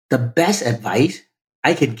the best advice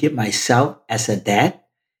I can give myself as a dad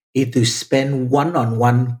is to spend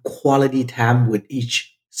one-on-one quality time with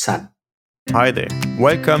each son. Hi there,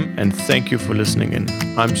 welcome and thank you for listening in.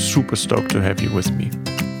 I'm super stoked to have you with me.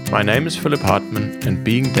 My name is Philip Hartman and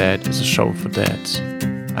Being Dad is a show for dads.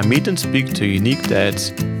 I meet and speak to unique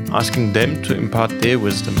dads, asking them to impart their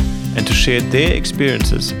wisdom and to share their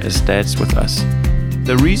experiences as dads with us.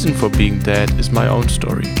 The reason for being dad is my own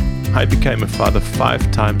story. I became a father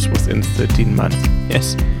 5 times within 13 months.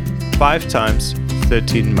 Yes, 5 times,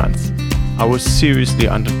 13 months. I was seriously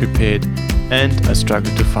underprepared and I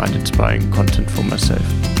struggled to find inspiring content for myself.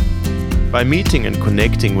 By meeting and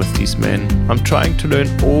connecting with these men, I'm trying to learn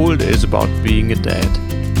all there is about being a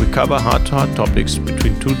dad. We cover heart-to-heart topics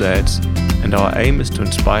between 2 dads, and our aim is to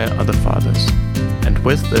inspire other fathers. And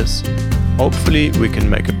with this, hopefully we can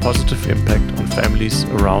make a positive impact on families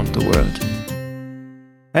around the world.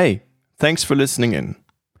 Hey, thanks for listening in.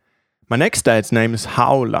 My next dad's name is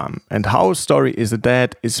Hao Lam, and Hao's story as a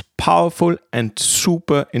dad is powerful and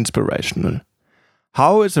super inspirational.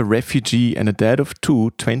 Hao is a refugee and a dad of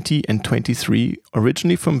 2, 20 and 23,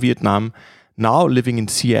 originally from Vietnam, now living in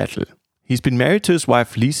Seattle. He's been married to his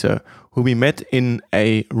wife Lisa, who we met in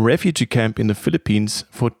a refugee camp in the Philippines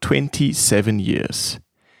for 27 years.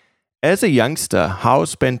 As a youngster, Hao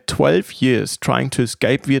spent 12 years trying to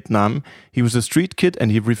escape Vietnam. He was a street kid and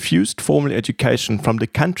he refused formal education from the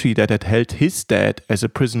country that had held his dad as a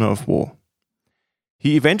prisoner of war.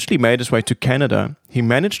 He eventually made his way to Canada. He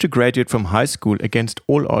managed to graduate from high school against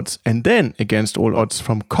all odds and then against all odds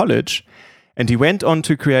from college. And he went on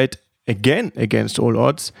to create, again against all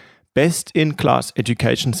odds, Best in Class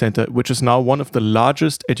Education Center, which is now one of the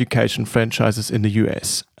largest education franchises in the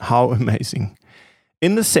US. How amazing.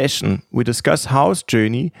 In the session, we discuss Hao's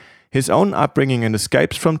journey, his own upbringing and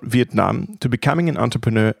escapes from Vietnam to becoming an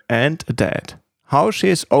entrepreneur and a dad. Hao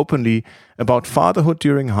shares openly about fatherhood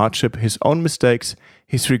during hardship, his own mistakes,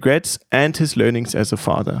 his regrets, and his learnings as a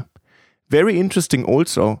father. Very interesting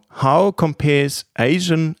also, Hao compares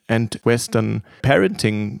Asian and Western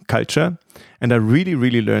parenting culture, and I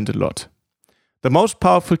really learned a lot. The most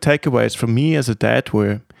powerful takeaways for me as a dad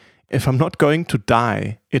were, if I'm not going to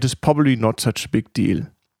die, it is probably not such a big deal.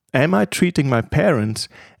 Am I treating my parents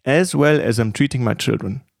as well as I'm treating my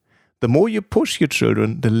children? The more you push your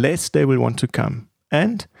children, the less they will want to come.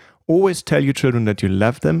 And always tell your children that you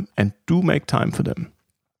love them and do make time for them.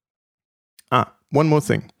 One more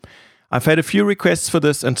thing. I've had a few requests for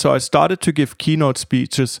this, and so I started to give keynote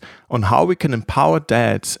speeches on how we can empower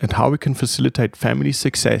dads and how we can facilitate family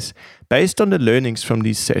success based on the learnings from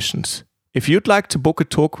these sessions. If you'd like to book a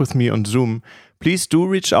talk with me on Zoom, please do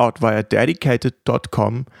reach out via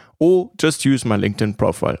dedicated.com or just use my LinkedIn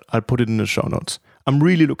profile. I'll put it in the show notes. I'm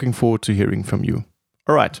really looking forward to hearing from you.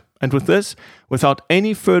 All right, and with this, without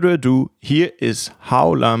any further ado, here is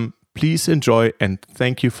Hao Lam. Please enjoy and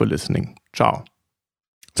thank you for listening. Ciao.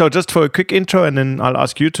 So just for a quick intro, and then I'll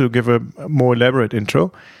ask you to give a more elaborate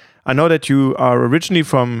intro. I know that you are originally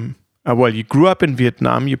from, you grew up in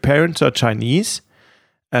Vietnam. Your parents are Chinese.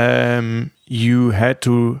 You're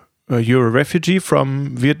a refugee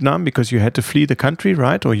from Vietnam because you had to flee the country,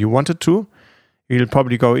 right? Or you wanted to. You'll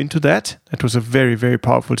probably go into that. That was a very, very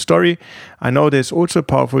powerful story. I know there's also a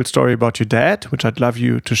powerful story about your dad, which I'd love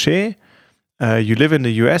you to share. You live in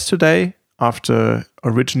the US today after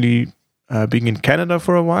originally being in Canada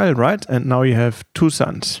for a while, right? And now you have 2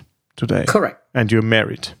 sons today. Correct. And you're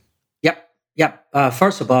married. Yep.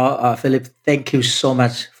 First of all, Philip, thank you so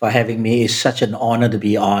much for having me. It's such an honor to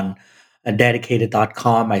be on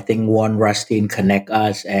dedicated.com. I think Warren Rustin connect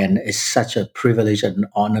us, and it's such a privilege and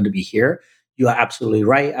honor to be here. You are absolutely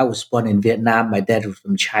right. I was born in Vietnam. My dad was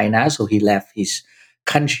from China, so he left his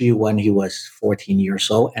country when he was 14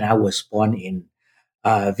 years old, and I was born in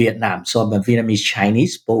Vietnam. So I'm a Vietnamese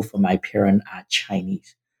Chinese. Both of my parents are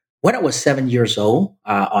Chinese. When I was 7 years old,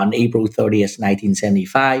 on April 30th,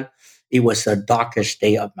 1975, it was the darkest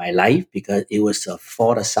day of my life because it was the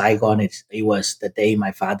fall of Saigon. It was the day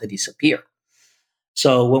my father disappeared.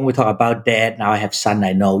 So when we talk about dad, now I have son.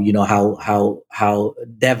 I know, how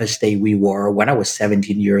devastated we were. When I was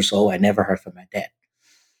 17 years old, I never heard from my dad.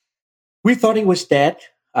 We thought he was dead.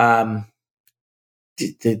 The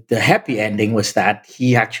happy ending was that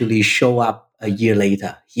he actually showed up a year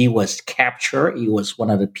later. He was captured. He was one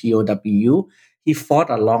of the POW. He fought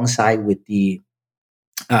alongside with the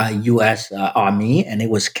U.S. Army, and it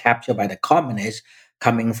was captured by the communists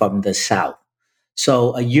coming from the south.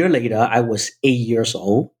 So a year later, I was 8 years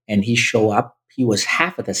old, and he showed up. He was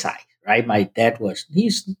half of the size, right? My dad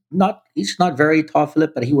he's not very tall,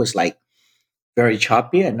 Philip, but he was like very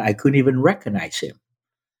choppy, and I couldn't even recognize him.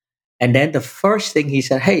 And then the first thing he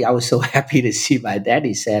said, "Hey, I was so happy to see my dad."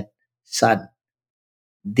 He said, "Son,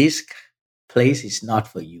 this place is not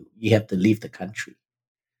for you. You have to leave the country."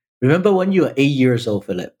 Remember when you were 8 years old,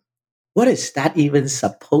 Philip? What is that even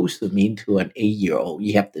supposed to mean to an 8-year-old?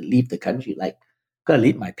 You have to leave the country. Like, gonna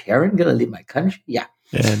leave my parent, gonna leave my country. Yeah.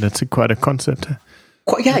 Yeah, that's quite a concept.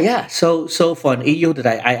 Yeah, yeah. So for an 8-year-old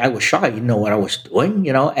that I was shocked, I didn't know what I was doing,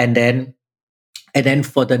 and then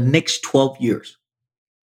for the next 12 years,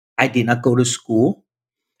 I did not go to school.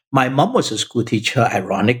 My mom was a school teacher,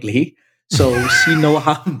 ironically. So she know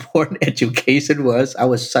how important education was. I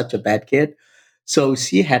was such a bad kid. So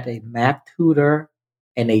she had a math tutor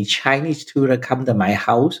and a Chinese tutor come to my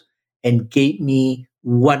house and gave me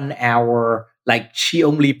 1 hour. Like she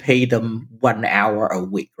only paid them 1 hour a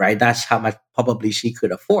week, right? That's how much probably she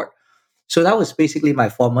could afford. So that was basically my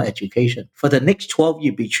formal education. For the next 12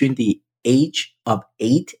 years, between the age of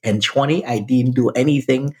 8 and 20, I didn't do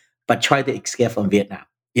anything but try to escape from Vietnam.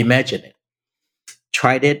 Imagine it.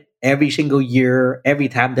 Tried it every single year, every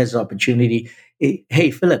time there's an opportunity.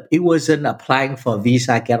 Hey, Philip, it wasn't applying for a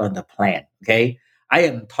visa, get on the plane. Okay. I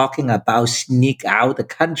am talking about sneak out the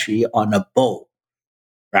country on a boat,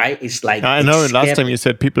 right? It's like I know last time you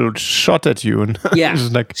said people shot at you, and yeah. it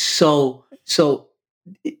was like So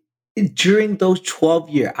during those 12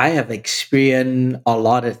 years, I have experienced a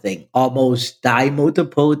lot of things. Almost died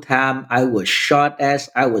multiple times. I was shot at.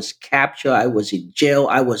 I was captured. I was in jail.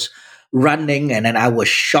 I was running, and then I was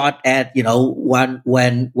shot at.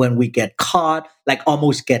 When we get caught, like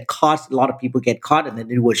almost get caught. A lot of people get caught, and then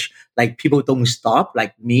it was like people don't stop,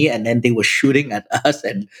 like me, and then they were shooting at us,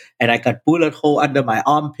 and I got bullet hole under my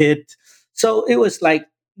armpit. So it was like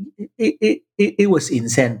it was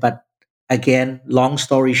insane, but again, long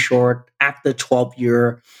story short, after 12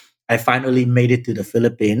 years, I finally made it to the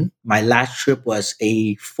Philippines. My last trip was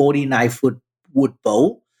a 49-foot wood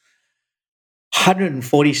boat,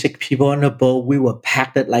 146 people on the boat. We were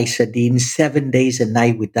packed it like sardines, 7 days a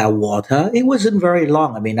night without water. It wasn't very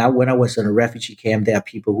long. I mean, when I was in a refugee camp, there are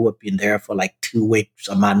people who have been there for like 2 weeks,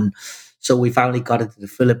 a month. So we finally got into the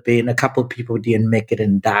Philippines. A couple of people didn't make it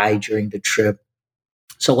and died during the trip.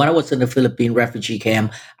 So when I was in the Philippine refugee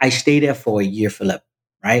camp, I stayed there for a year, Philip,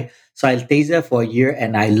 right? So I stayed there for a year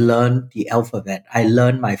and I learned the alphabet. I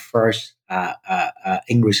learned my first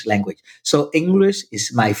English language. So English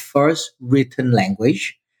is my first written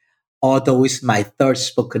language, although it's my third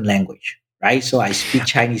spoken language, right? So I speak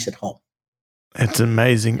Chinese at home. It's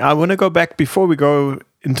amazing. I want to go back before we go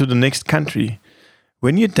into the next country.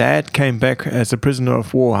 When your dad came back as a prisoner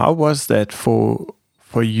of war, how was that for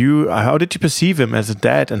you? How did you perceive him as a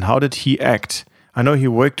dad, and how did he act? I know he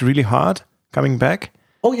worked really hard coming back.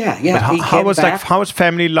 Oh yeah. But how was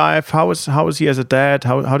family life? How was he as a dad?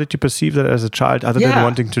 How did you perceive that as a child, other than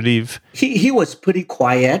wanting to leave? He was pretty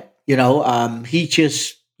quiet. He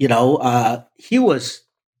just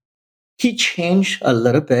he changed a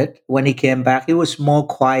little bit when he came back. He was more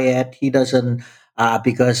quiet. He doesn't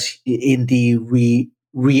because in the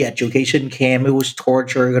re-education camp, it was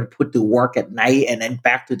torture. You're gonna put to work at night and then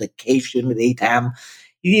back to the cave during the daytime.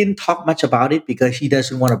 He didn't talk much about it because he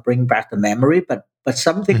doesn't want to bring back the memory. But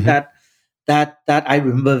something that I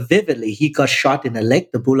remember vividly, he got shot in the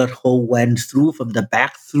leg. The bullet hole went through from the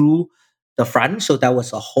back through the front, so that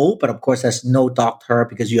was a hole. But of course, there's no doctor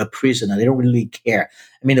because you're a prisoner. They don't really care.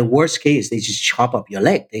 I mean, the worst case, they just chop up your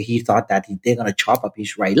leg. He thought that they're gonna chop up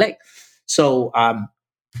his right leg. So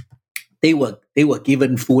they were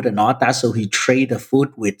given food and all that. So he traded the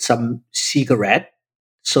food with some cigarette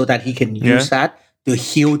so that he can use that to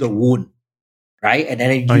heal the wound, right? And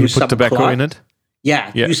then you put tobacco cloth. In it.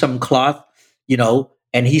 Yeah, use some cloth,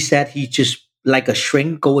 And he said he just like a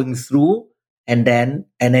shrink going through and then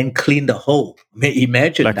clean the hole.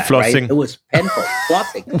 Imagine like that, flossing. Right? It was painful.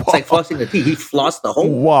 Flossing. Wow. It's like flossing the teeth. He flossed the hole.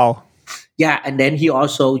 Wow. Yeah, and then he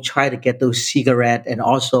also tried to get those cigarettes and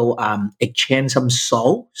also exchange some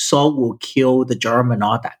salt. Salt will kill the germ and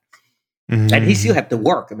all that. Mm-hmm. And he still have to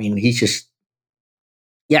work. I mean, he just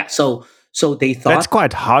So they thought that's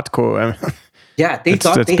quite hardcore. They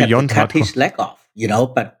thought they had to cut his leg off,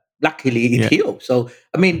 but luckily it healed. So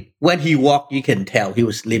I mean, when he walked, you can tell he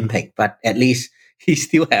was limping, but at least he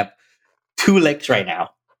still have 2 legs right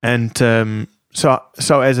now. And so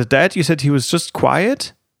as a dad, you said he was just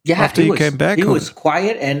quiet. Yeah, after he came back, he was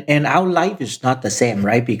quiet, and our life is not the same,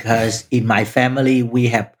 right? Because in my family, we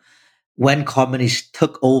have when communists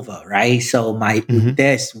took over, right? So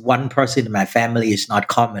there's one person in my family is not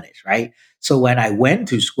communist, right? So when I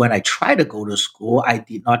tried to go to school, I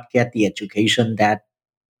did not get the education that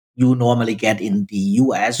you normally get in the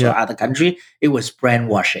U.S. or other country. It was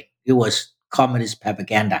brainwashing. It was communist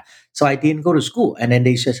propaganda. So I didn't go to school. And then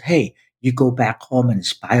they says, hey, you go back home and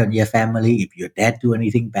spy on your family. If your dad do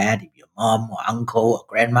anything bad, if your mom or uncle or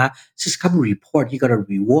grandma, just come report. You got a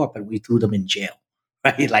reward, but we threw them in jail,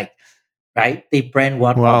 right? Like, right? They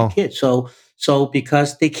brainwash all the Wow. kids. So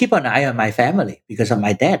because they keep an eye on my family because of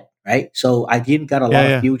my dad, right? So I didn't get a Yeah, lot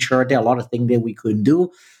of yeah. future. There are a lot of things that we couldn't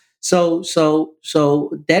do. So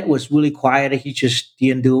dad was really quiet. He just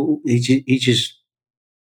didn't do. He just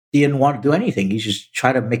didn't want to do anything. He just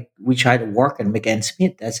tried to make. We tried to work and make ends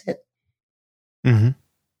meet. That's it.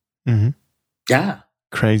 Mm-hmm. Mm-hmm. Yeah.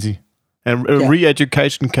 Crazy. And a Yeah.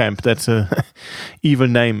 re-education camp, that's a evil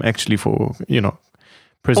name actually for, Oh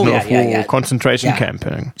prisoner yeah, of yeah, war yeah, concentration yeah. camp.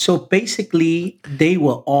 So basically, they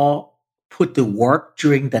were all put to work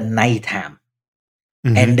during the nighttime,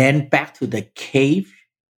 Mm-hmm. and then back to the cave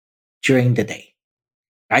during the day,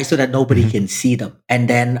 right? So that nobody Mm-hmm. can see them. And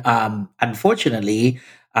then, unfortunately,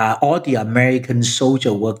 all the American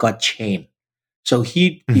soldier were got chained. So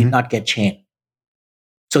he did Mm-hmm. not get chained.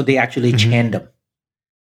 So they actually Mm-hmm. chained them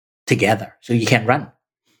together. So you can run.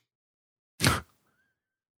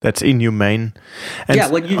 That's inhumane. Yeah,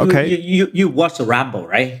 And well, okay, you watched the Rambo,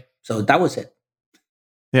 right? So that was it.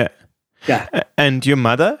 yeah. Yeah. And your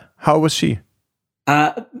mother, how was she?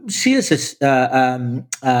 Uh, she is a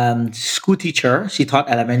school teacher. She taught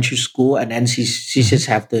elementary school, and then she Mm-hmm. just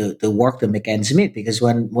have the work to make ends meet. Because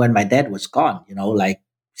when my dad was gone, like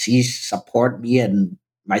she support me and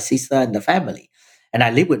my sister and the family. And I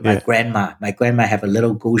live with my Yeah, grandma. My grandma have a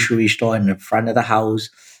little grocery store in the front of the house,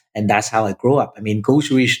 and that's how I grew up. I mean,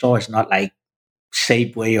 grocery store is not like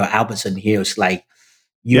Safeway or Albertson here. It's like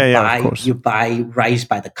you yeah, yeah, of buy course. you buy rice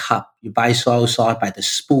by the cup, you buy soy sauce by the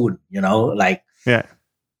spoon. Like Yeah.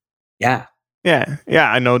 yeah. Yeah,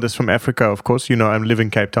 yeah, I know this from Africa, of course. I live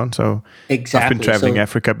in Cape Town, so I've been Exactly. traveling So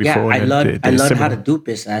Africa yeah, before, I and learned I they're learned how to similar. do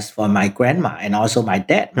business for my grandma and also my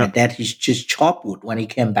dad. My Yeah. dad he's just chop wood when he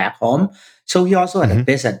came back home. So he also had a Mm-hmm.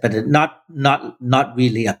 business, but not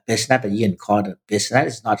really a business, but you can call it a business.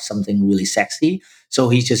 It's not something really sexy. So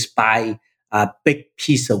he just buy a big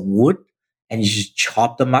piece of wood and you just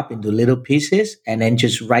chop them up into little pieces and then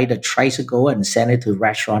just ride a tricycle and send it to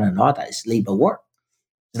restaurant and all that. It's labor work.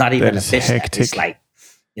 It's not That even a is business. It's hectic. like,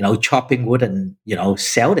 chopping wood and,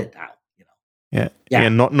 sell it out. Yeah, Yeah. yeah,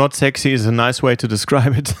 not sexy is a nice way to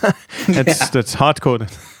describe it. that's Yeah. that's hardcore.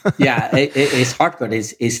 Yeah. It's hardcore.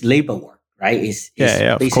 It's labor work, right? Yeah, It's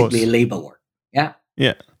yeah, of basically course. labor work. Yeah.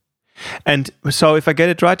 Yeah. And so, if I get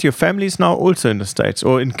it right, your family is now also in the States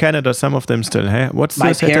or in Canada. Some of them still. Hey, what's My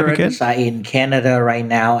the setup again? parents are in Canada right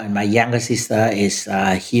now, and my younger sister is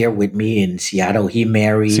here with me in Seattle. He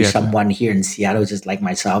married Seattle. someone here in Seattle, just like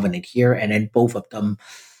myself, and here. And then both of them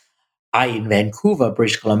are in Vancouver,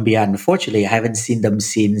 British Columbia. Unfortunately, I haven't seen them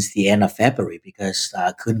since the end of February because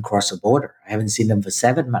I couldn't cross the border. I haven't seen them for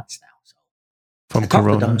 7 months now. So I From talk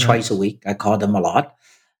to Corona. them twice a week. I call them a lot,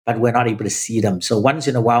 but we're not able to see them. So once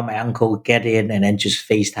in a while, my uncle get in and then just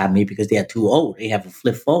FaceTime me because they are too old. They have a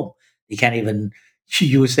flip phone. They can't even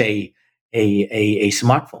use a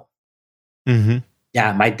smartphone. Mm-hmm.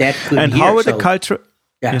 Yeah, my dad couldn't And hear. how are the So culture?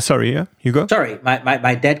 yeah. Yeah, sorry. Yeah, you go. Sorry,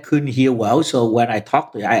 my dad couldn't hear well. So when I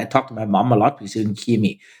talk to my mom a lot because he didn't hear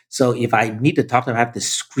me. So if I need to talk to him, I have to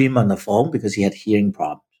scream on the phone because he had hearing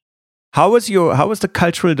problems. How was the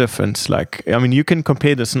cultural difference like? I mean, you can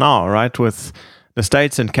compare this now, right, with the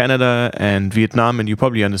States and Canada and Vietnam, and you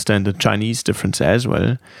probably understand the Chinese difference as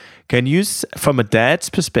well. Can you, from a dad's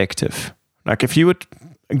perspective, like if you would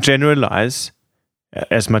generalize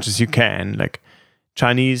as much as you can, like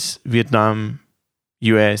Chinese, Vietnam,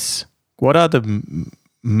 US, what are the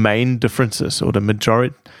main differences or the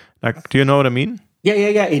majority? Like, do you know what I mean?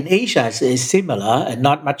 Yeah. In Asia, it's similar and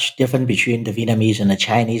not much different between the Vietnamese and the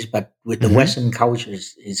Chinese, but with the Mm-hmm. Western culture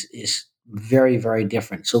is very, very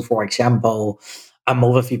different. So, for example, I'm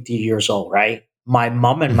over 50 years old, right? My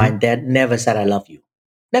mom and my Mm-hmm. dad never said "I love you,"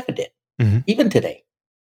 never did, Mm-hmm. even today,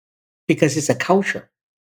 because it's a culture,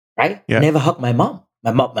 right? I Yeah. never hugged my mom.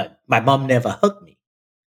 My mom never hugged me.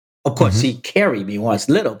 Of course, Mm-hmm. she carried me when I was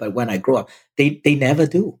little, but when I grew up, they never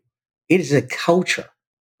do. It is a culture,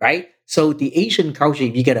 right? So the Asian culture,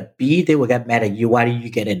 if you get a B, they will get mad at you. Why do you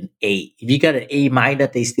get an A? If you get an A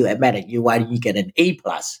minus, they still get mad at you. Why do you get an A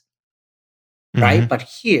plus? Mm-hmm. Right? But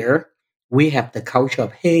here we have the culture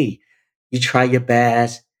of, hey, you try your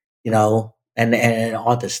best, and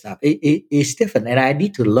all this stuff. It's different, and I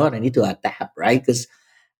need to learn. I need to adapt, right? Because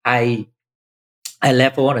I I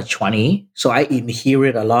left on a 20, so I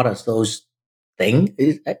inherit a lot of those things.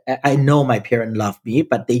 I know my parents love me,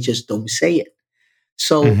 but they just don't say it.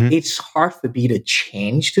 So Mm-hmm. it's hard for me to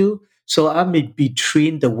change too. So I'm in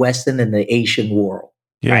between the Western and the Asian world.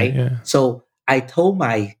 Yeah, right? yeah. So I told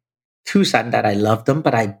my two sons that I love them,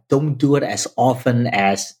 but I don't do it as often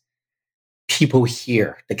as people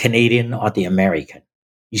here, the Canadian or the American.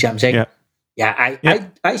 You see what I'm saying? Yeah. Yeah, Yeah.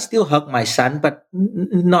 I still hug my son, but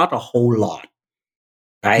not a whole lot,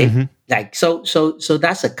 right? Mm-hmm. Like so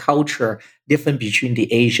that's a culture different between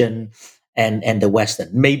the Asian and the Western.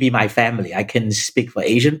 Maybe my family, I can speak for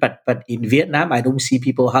Asian, but in Vietnam, I don't see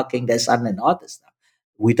people hugging their son and all this stuff.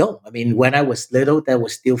 We don't. I mean, when I was little, there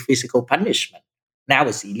was still physical punishment. Now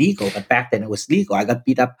it's illegal, but back then it was legal. I got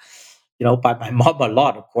beat up, by my mom a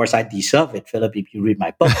lot. Of course, I deserve it, Philip. If you read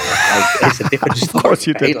my book, but like it's a different Of story, course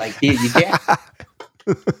you right? did. Like here you get.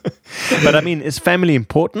 But I mean, is family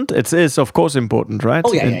important? It is, of course, important, right?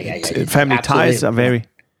 Oh yeah, And yeah, yeah, yeah. family Absolutely. ties are very.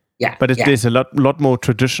 Yeah, But yeah. there's a lot more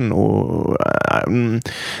tradition, or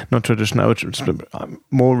not tradition,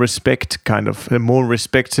 more respect, kind of a more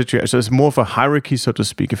respect situation. So it's more of a hierarchy, so to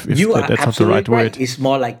speak. If You are that's not the absolutely right right. word. It's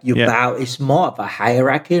more like you Yeah. bow. It's more of a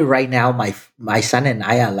hierarchy. Right now, my son and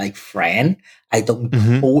I are like friend. I don't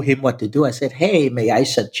Mhm. told him what to do. I said, "Hey, may I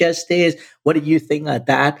suggest this? What do you think of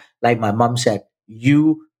that?" Like my mom said,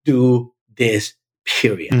 "You do this."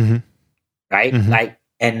 Period. Mhm. Right? Mhm. Like,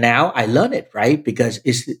 and now I learn it, right? Because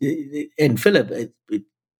in Philip,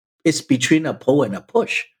 it's between a pull and a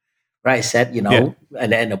push, right? I said, Yeah.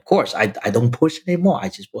 and then of course I don't push anymore. I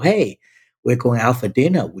just go, hey, we're going out for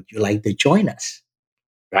dinner. Would you like to join us?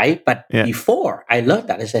 Right? But Yeah. before I learned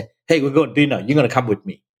that, I said, hey, we're going to dinner. You're going to come with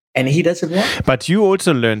me. And he doesn't want. But you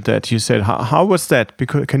also learned that. You said, how was that?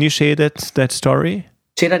 Because can you share that story?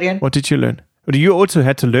 Say that again. What did you learn? But you also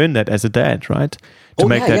had to learn that as a dad, right? To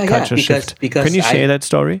make that culture shift. Because Can you share that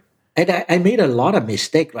story? And I made a lot of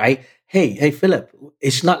mistake, right? Hey, Philip,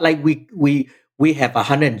 it's not like we have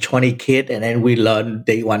 120 kids and then we learn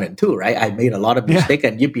day 1 and 2, right? I made a lot of mistake,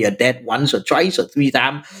 and you be a dad once or twice or 3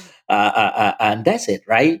 times, and that's it,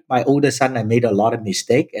 right? My older son, I made a lot of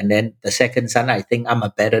mistake, and then the second son, I think I'm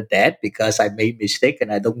a better dad because I made mistake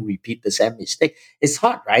and I don't repeat the same mistake. It's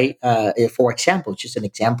hard, right? For example, just an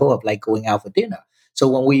example of like going out for dinner. So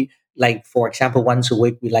when we like, for example, once a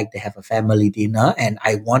week, we like to have a family dinner and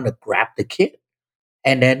I want to grab the kid.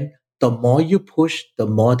 And then the more you push, the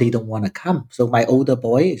more they don't want to come. So my older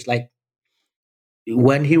boy is like,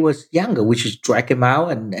 when he was younger, we just drag him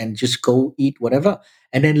out and just go eat whatever.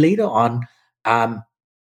 And then later on, um,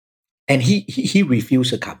 and he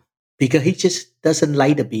refused to come because he just doesn't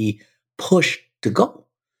like to be pushed to go.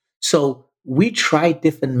 So we tried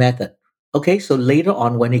different method. Okay, so later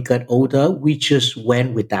on when he got older, we just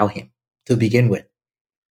went without him to begin with.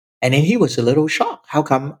 And then he was a little shocked. How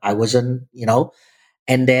come I wasn't?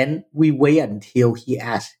 And then we wait until he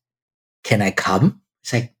asked, can I come?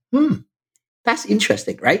 It's like, that's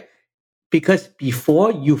interesting, right? Because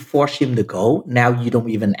before you force him to go, now you don't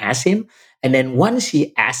even ask him. And then once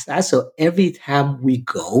he asks us, so every time we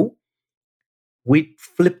go, we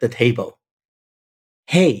flip the table.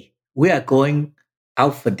 Hey, we are going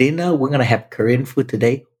out for dinner. We're going to have Korean food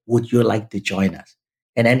today. Would you like to join us?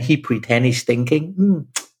 And then he pretend he's thinking,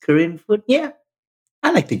 Korean food? Yeah,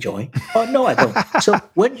 I like to join. Oh, no, I don't. So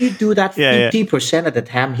when you do that, Yeah, 50% of the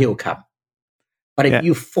time he'll come. But if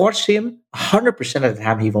you force him, 100% of the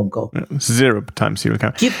time he won't go. 0 times he will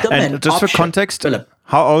come. Give them And an just option, for context, Philip.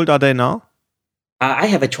 how old are they now? I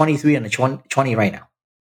have a 23 and a 20 right now.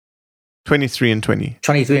 23 and 20.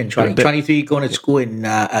 23 and 20. 23 going to school in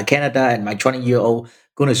Canada, and my 20-year-old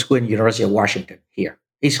going to school in University of Washington here.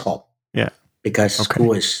 He's home. Yeah. Because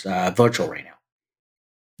school is virtual right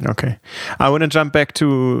now. Okay. I want to jump back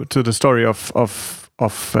to the story of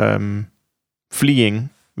fleeing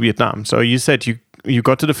Vietnam. So you said you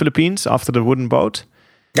got to the Philippines after the wooden boat.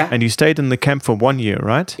 Yeah. And you stayed in the camp for 1 year,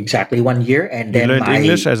 right? Exactly 1 year. And then you learned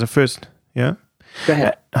English as a first. Yeah. Go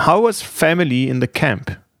ahead. How was family in the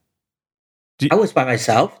camp? I was by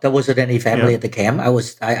myself. There wasn't any family at the camp.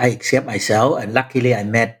 I accept myself, and luckily I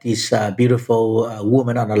met this beautiful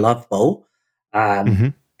woman on a love boat.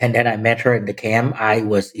 And then I met her in the camp. I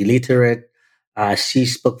was illiterate. She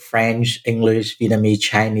spoke French, English, Vietnamese,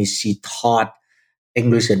 Chinese. She taught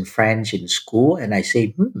English and French in school. And I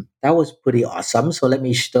say, that was pretty awesome. So let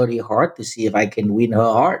me study hard to see if I can win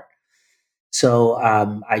her heart. So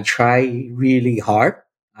I try really hard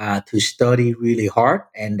to study really hard.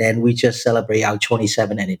 And then we just celebrate our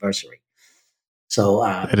 27th anniversary. So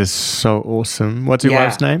that is so awesome. What's your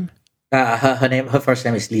wife's name? Her first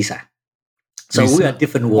name is Lisa. So Lisa. we are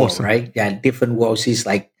different worlds, Awesome. right? Yeah, different worlds. She's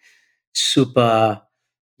like super,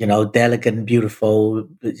 delicate, beautiful,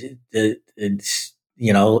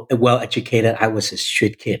 well educated. I was a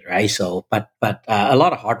street kid, right? So, but a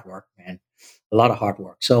lot of hard work, man. A lot of hard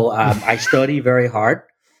work. So I study very hard.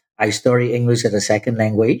 I studied English as a second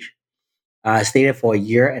language. I stayed there for a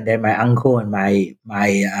year, and then my uncle and my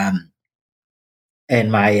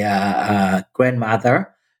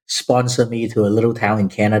grandmother sponsored me to a little town in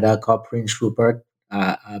Canada called Prince Rupert,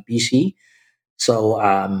 BC. So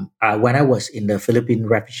when I was in the Philippine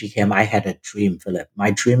refugee camp, I had a dream, Philip.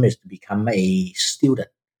 My dream is to become a student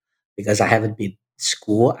because I haven't been to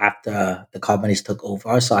school after the communists took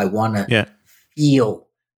over. So I want to Yeah. feel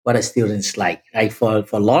what a student's like. Like for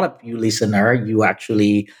a lot of you listener, you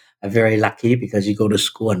actually are very lucky because you go to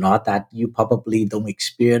school, and not that you probably don't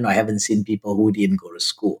experience or haven't seen people who didn't go to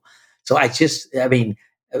school. So I mean,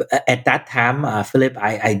 at that time, Philip,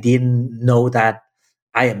 I didn't know that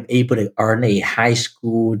I am able to earn a high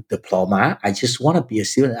school diploma. I just want to be a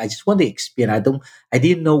student. I just want to experience. I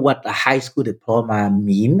didn't know what a high school diploma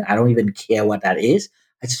mean. I don't even care what that is.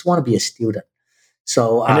 I just want to be a student.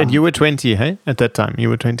 So And you were 20, hey? At that time, you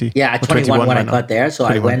were 20. yeah, Or 21 when I now? got there. So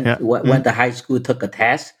I 21, yeah. went to high school, took a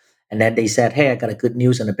test, and then they said, "Hey, I got a good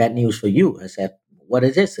news and a bad news for you." I said, "What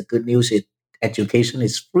is this?" The good news is education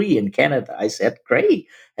is free in Canada. I said, "Great,"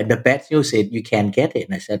 and the bad news is you can't get it.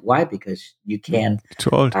 And I said, "Why?" Because you can't.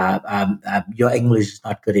 Too old. Your English is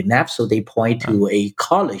not good enough. So they point to a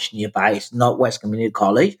college nearby. It's Northwest Community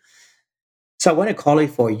College. So I went to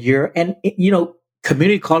college for a year, and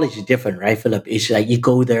community college is different, right, Philip? It's like you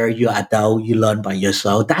go there, you're adult, you learn by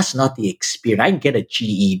yourself. That's not the experience. I can get a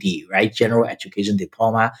GED, right, General Education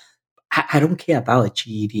Diploma. I don't care about a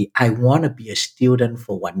GED. I want to be a student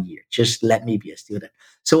for 1 year. Just let me be a student.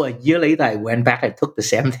 So a year later, I went back. I took the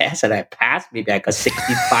same test and I passed. Maybe I got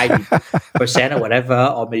 65% or whatever.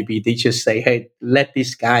 Or maybe they just say, "Hey, let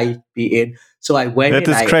this guy be in." So I went in.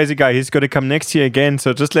 This crazy guy, he's going to come next year again.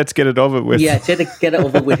 So just let's get it over with. Yeah, just get it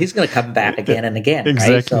over with. He's going to come back again and again,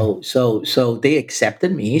 exactly. right? So they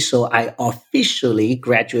accepted me. So I officially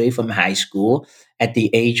graduated from high school at the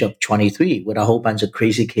age of 23 with a whole bunch of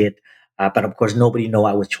crazy kids. But of course, nobody knew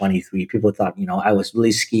I was 23. People thought, I was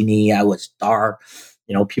really skinny. I was dark.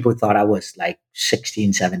 People thought I was like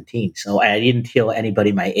 16, 17. So I didn't tell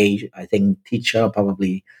anybody my age. I think teacher,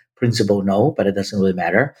 probably principal, no, but it doesn't really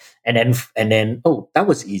matter. And then, oh, that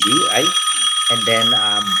was easy, right? And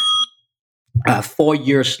then 4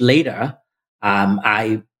 years later,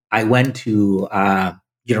 I went to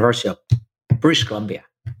University of British Columbia.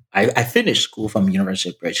 I finished school from University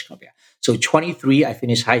of British Columbia. So 23, I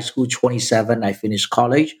finished high school. 27, I finished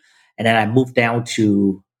college. And then I moved down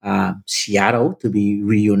to Seattle to be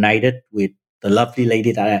reunited with the lovely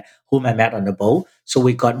lady whom I met on the boat. So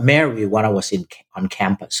we got married when I was on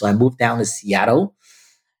campus. So I moved down to Seattle.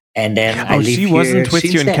 And then I lived she here wasn't with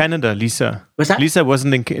you in then. Canada, Lisa. What's that? Lisa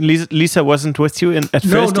wasn't with you at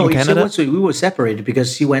first in Canada? No, we were separated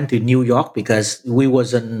because she went to New York because we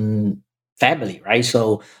wasn't family, right?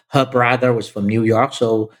 So her brother was from New York,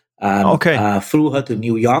 so flew her to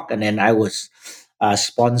New York, and then I was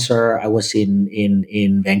sponsor. I was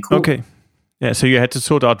in Vancouver. Okay. Yeah, so you had to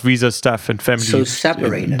sort out visa stuff and family. So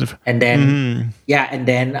separated. And then,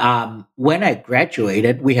 when I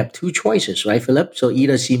graduated, we have two choices, right, Philip? So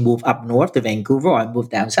either she moved up north to Vancouver or I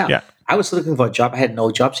moved down south. Yeah. I was looking for a job. I had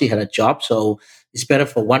no job. She had a job. So it's better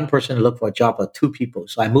for one person to look for a job or two people.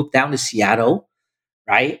 So I moved down to Seattle,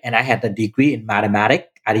 right? And I had a degree in mathematics.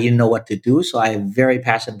 I didn't know what to do. So I'm very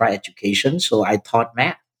passionate about education. So I taught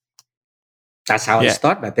math. That's how I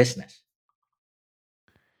started my business.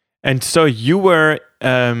 And so you were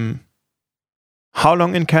how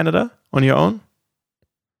long in Canada on your own?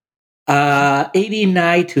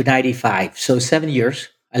 89 to 95. So 7 years.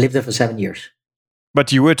 I lived there for 7 years.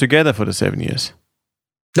 But you were together for the 7 years?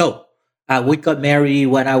 No. We got married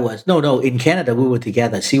when I was... No. In Canada, we were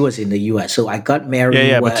together. She was in the U.S. So I got married...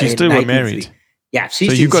 Yeah, but you still were married. Yeah. So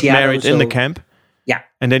you got Seattle, married in the camp? Yeah.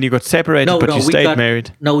 And then you got separated, but you stayed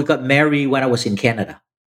married? No, we got married when I was in Canada.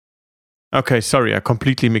 Okay, sorry, I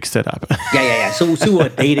completely mixed that up. Yeah. So we were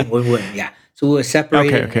dating when we were... Yeah. So we were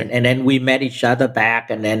separated, okay. And then we met each other back.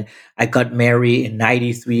 And then I got married in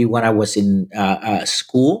 93 when I was in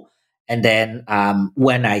school. And then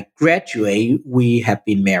when I graduated, we have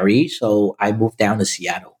been married. So I moved down to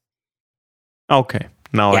Seattle. Okay,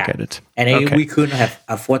 now I get it. And we couldn't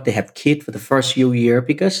afford to have kids for the first few years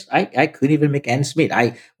because I couldn't even make ends meet.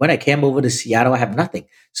 When I came over to Seattle, I have nothing.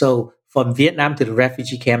 So from Vietnam to the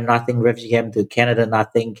refugee camp, nothing. Refugee camp to Canada,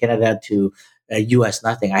 nothing. Canada to U.S.,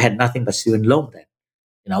 nothing. I had nothing but student loan then.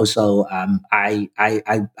 So I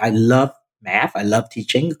love math. I love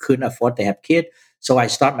teaching. Couldn't afford to have kids. So I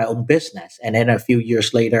started my own business. And then a few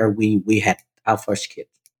years later, we had our first kid.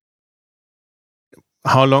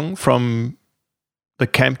 How long from the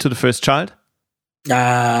camp to the first child?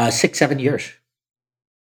 6-7 years.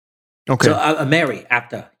 So Okay. I married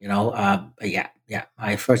after, yeah,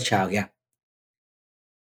 my first child, yeah,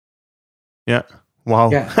 Yeah.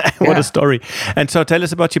 Wow. yeah, What a yeah, story. And so tell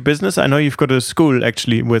us about your business. I know you've got a school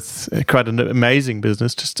actually with quite an amazing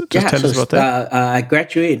business. Just yeah. tell So us about that. I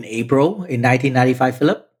graduated in April in 1995,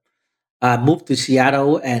 Philip. Moved to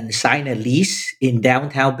Seattle and signed a lease in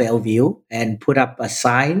downtown Bellevue and put up a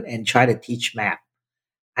sign and try to teach math.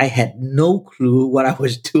 I had no clue what I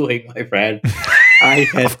was doing, my friend. I Of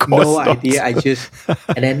had no course not. idea. I just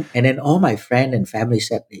and then all my friend and family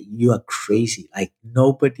said, "You are crazy. Like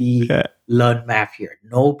nobody Yeah. learned math here.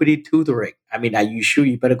 Nobody tutoring. I mean, are you sure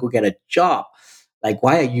you better go get a job? Like,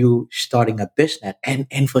 why are you starting a business?"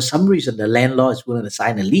 And for some reason, the landlord is willing to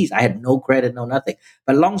sign a lease. I had no credit, no nothing.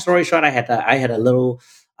 But long story short, I had a little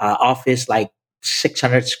office, like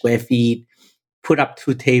 600 square feet, put up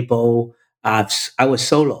two table. I was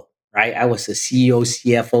solo, right? I was the CEO,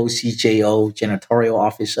 CFO, CJO, janitorial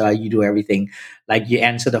officer. You do everything. Like you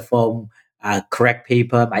answer the phone, correct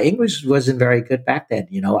paper. My English wasn't very good back then.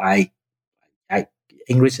 I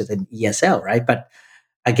English is an ESL, right? But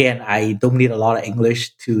again, I don't need a lot of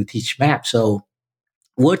English to teach math. So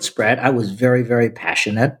word spread. I was very, very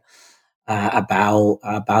passionate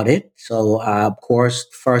about it. So of course,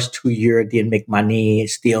 first 2 year didn't make money.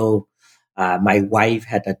 Still, my wife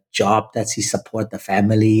had a job that she support the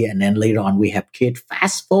family, and then later on we have kids.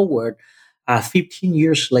 Fast forward, 15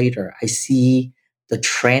 years later, I see the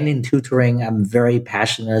trend in tutoring. I'm very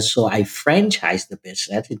passionate, so I franchised the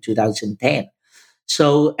business in 2010.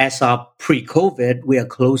 So as of pre-COVID, we are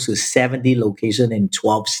close to 70 locations in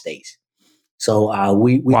 12 states. So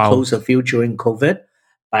we Wow. closed a few during COVID,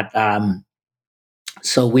 but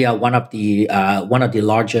so we are one of the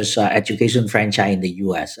largest education franchise in the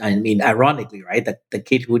U.S. I mean, ironically, right? The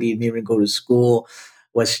kid who didn't even go to school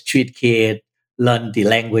was street kid, learned the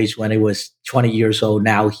language when he was 20 years old.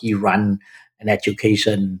 Now he run an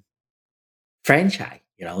education franchise.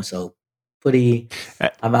 So pretty, Uh,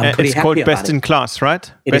 I'm pretty it's happy called about Best it. in Class,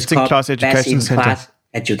 right? It is Best in called Class Best Education in Center. Class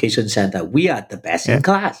Education Center. We are the best Yeah. in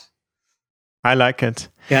class. I like it.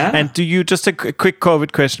 Yeah, And do you, just a quick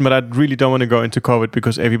COVID question, but I really don't want to go into COVID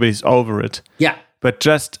because everybody's over it. yeah. But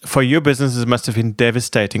just for your business, it must have been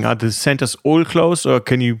devastating. Are the centers all closed or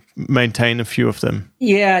can you maintain a few of them?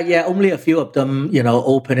 Yeah, yeah. Only a few of them,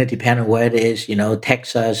 open. It depends on where it is,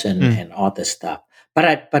 Texas and Mm. and all this stuff.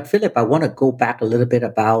 But Philip, I want to go back a little bit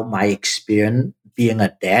about my experience being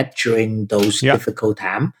a dad during those Yeah. difficult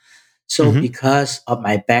time. So Mm-hmm. because of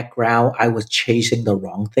my background, I was chasing the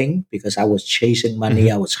wrong thing because I was chasing money.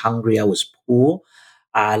 Mm-hmm. I was hungry. I was poor.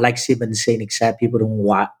 Like Simon Sinek said, people don't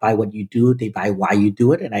buy what you do; they buy why you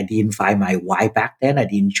do it. And I didn't find my why back then. I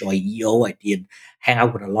didn't enjoy EO. I didn't hang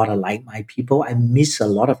out with a lot of like-minded people. I missed a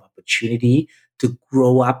lot of opportunity to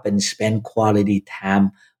grow up and spend quality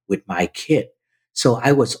time with my kid. So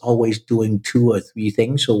I was always doing two or three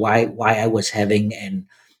things. So why I was having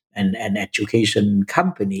an education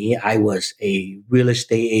company. I was a real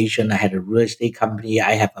estate agent. I had a real estate company.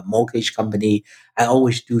 I have a mortgage company. I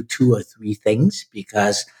always do two or three things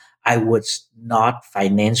because I was not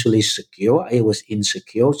financially secure. I was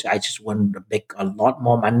insecure. So I just wanted to make a lot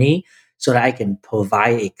more money so that I can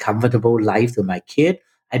provide a comfortable life to my kid.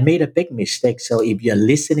 I made a big mistake. So if you're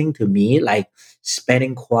listening to me, like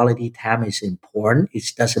spending quality time is important. It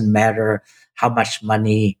doesn't matter how much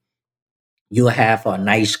money you have a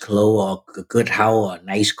nice clothes or a good house or a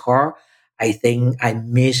nice car. I think I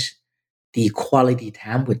miss the quality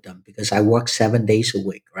time with them because I work 7 days a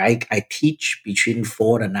week, right? I teach between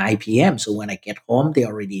 4 to 9 p.m. So when I get home, they're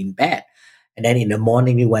already in bed. And then in the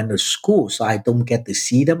morning, we went to school. So I don't get to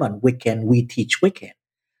see them on weekend. We teach weekend.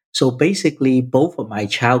 So basically, both of my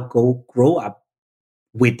child grow up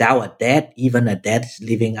without a dad, even a dad is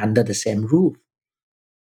living under the same roof.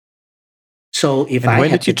 So if And I when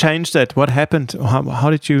had did you to change that? What happened? How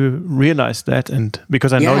did you realize that? And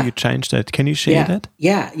because I know yeah, you changed that, can you share yeah, that?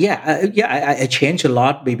 yeah. I changed a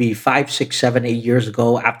lot, maybe 5, 6, 7, 8 years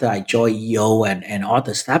ago after I joined EO and all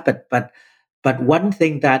the stuff. But one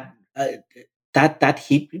thing that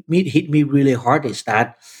hit me really hard is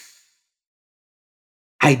that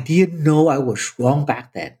I didn't know I was wrong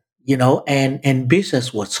back then. And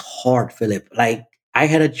business was hard, Philip. Like I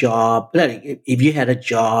had a job. Like if you had a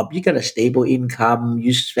job, you got a stable income.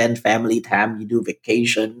 You spend family time. You do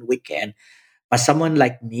vacation, weekend. But someone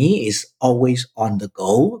like me is always on the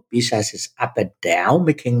go. Business is up and down.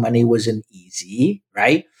 Making money wasn't easy,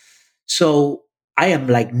 right? So I am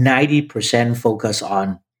like 90% focused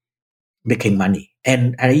on making money.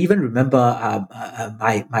 And I even remember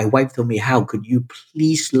my wife told me, "How could you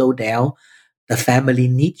please slow down? The family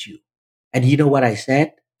needs you." And you know what I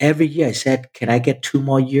said? every year I said, can I get 2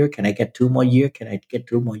 more years? Can I get 2 more years? Can I get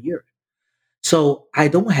 2 more years? So I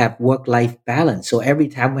don't have work life balance. So every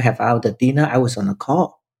time we have out the dinner, I was on a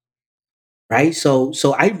call, right? So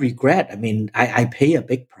I regret. I mean, I pay a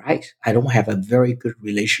big price. I don't have a very good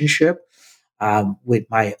relationship with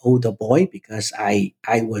my older boy because I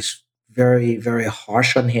was very very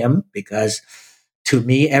harsh on him because to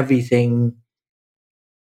me everything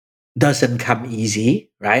doesn't come easy,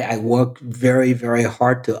 right? I work very, very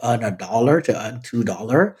hard to earn $1, to earn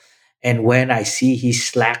 $2. And when I see he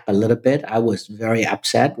slack a little bit, I was very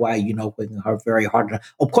upset. Why, working hard, very hard.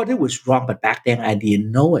 Of course, it was wrong, but back then I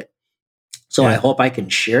didn't know it. So I Yeah. hope I can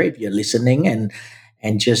share if you're listening and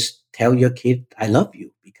just tell your kid I love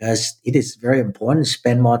you because it is very important to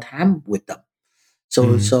spend more time with them. So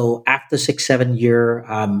Mm. so after 6 7 year,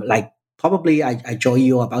 like probably I joined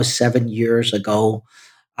you about 7 years ago.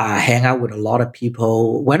 Hang out with a lot of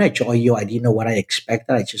people. When I joined you, I didn't know what I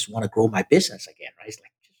expected. I just want to grow my business again, right? It's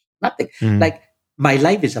like nothing. Mm. Like my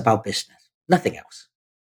life is about business, nothing else.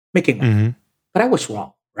 Making money. Mm. But I was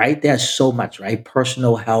wrong, right? There's so much, right?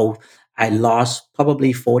 Personal health. I lost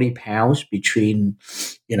probably 40 pounds between,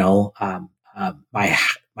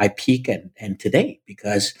 my peak and today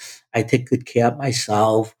because I take good care of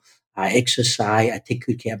myself. I exercise. I take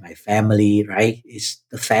good care of my family, right? It's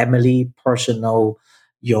the family, personal,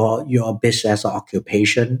 your business or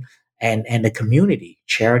occupation, and the community,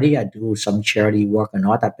 charity. I do some charity work and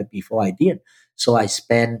all that, but before I did, so I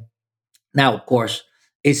spend now, of course,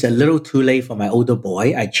 it's a little too late for my older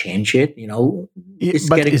boy. I changed it. It's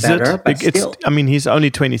But getting is it? better, but It's. still, I mean, he's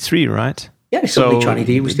only 23, right? yeah, it's only So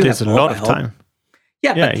 20. We still have there's a hope. lot I of hope. time.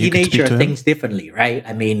 Yeah, Yeah, but you could speak teenager to him. thinks differently, right?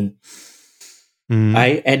 I mean,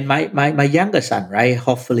 Mm. and my younger son, right?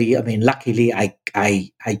 Hopefully, I mean, luckily, I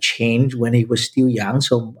changed when he was still young,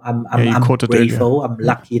 so I'm Yeah, I'm you I'm caught it earlier. grateful. I'm Yeah.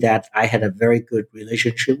 lucky that I had a very good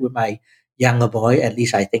relationship with my younger boy. At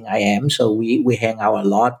least I think I am. So we hang out a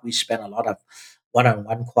lot. We spend a lot of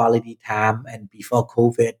one-on-one quality time. And before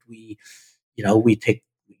COVID, we take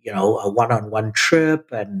a one-on-one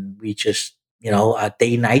trip, and we just a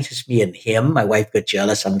day night, just me and him. My wife got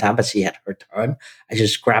jealous sometimes, but she had her turn. I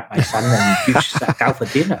just grabbed my son and you sat out for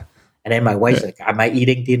dinner. And then my wife's Yeah. like, am I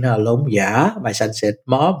eating dinner alone? Yeah. My son said,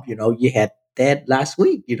 Mom, you had that last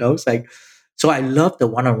week. It's like, so I love the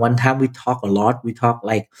one-on-one time. We talk a lot. We talk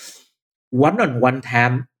like one-on-one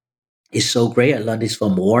time is so great. I learned this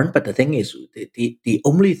from Warren. But the thing is, the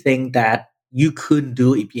only thing that you couldn't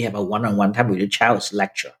do if you have a one-on-one time with your child is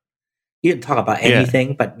lecture. You can talk about Yeah.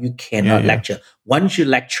 anything, but you Yeah. cannot Yeah. lecture. Once you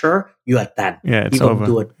lecture, you are done. Yeah. It's People over.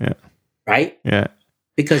 do it, Yeah. right? Yeah.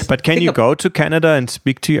 Because But can think you of go to Canada and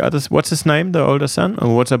speak to your others? What's his name? The older son,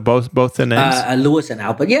 or what's both their names? Lewis and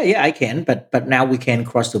Albert. Yeah, I can. But now we can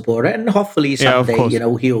cross the border, and hopefully Yeah, of someday,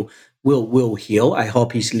 course. he'll will heal. I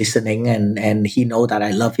hope he's listening, and he know that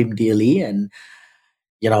I love him dearly, and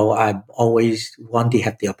I always want to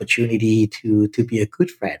have the opportunity to be a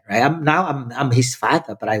good friend, right? I'm his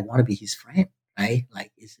father, but I want to be his friend, right?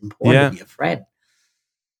 Like it's important to Yeah. be a friend.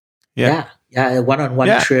 Yeah. Yeah, a one-on-one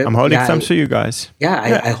Yeah. I'm trip. holding Yeah, thumbs for you guys. yeah.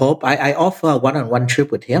 Yeah. I hope I offer a one-on-one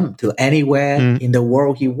trip with him to anywhere Mm. in the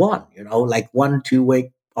world he want. Like 1 2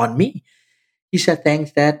 week on me. He said,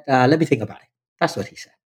 "Thanks, Dad. Let me think about it." That's what he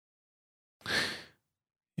said.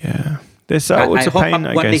 Yeah. There's I, always I a hope pain,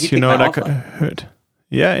 I one day he guess, take my like offer. hurt.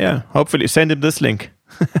 Yeah, yeah. Hopefully send him this link.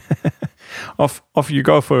 Off you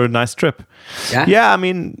go for a nice trip. Yeah, Yeah, I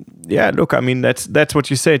mean, look, I mean that's what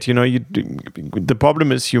you said, the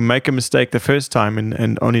problem is you make a mistake the first time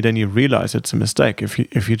and only then you realize it's a mistake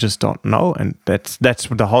if you just don't know, and that's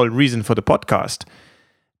the whole reason for the podcast.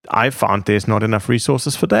 I found there's not enough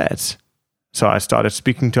resources for dads. So I started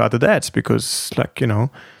speaking to other dads because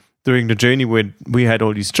during the journey where we had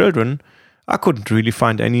all these children, I couldn't really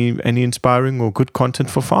find any inspiring or good content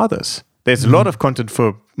for fathers. There's a lot of content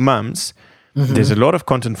for mums. There's a lot of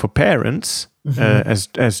content for parents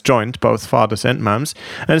as joint, both fathers and mums.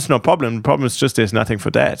 And it's no problem. The problem is just there's nothing for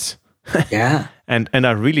dads. yeah, And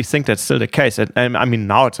I really think that's still the case. And I mean,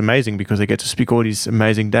 now it's amazing because I get to speak all these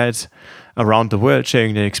amazing dads around the world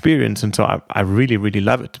sharing their experience. And so I really, really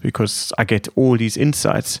love it because I get all these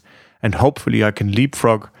insights and hopefully I can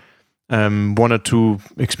leapfrog one or two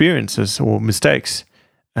experiences or mistakes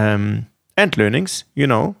and learnings,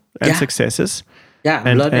 and Yeah. successes. yeah. I'm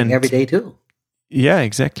And- learning and- every day too. Yeah,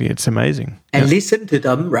 exactly. It's amazing. And Yeah. listen to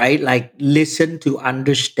them, right? Like listen to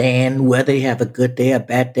understand whether you have a good day, a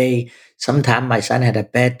bad day. Sometimes my son had a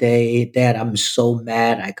bad day. Dad, I'm so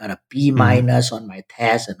mad. I got a B minus on my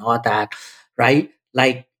test and all that, right?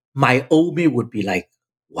 Like my old me would be like,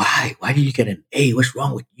 Why did you get an A? What's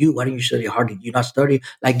wrong with you? Why didn't you study hard? Did you not study?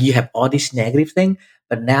 Like you have all these negative thing.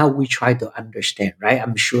 But now we try to understand, right?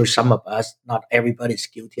 I'm sure some of us, not everybody's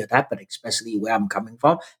guilty of that, but especially where I'm coming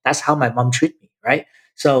from, that's how my mom treated me, right?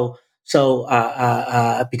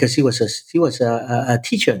 Because she was a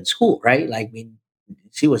teacher in school, right? Like, I mean,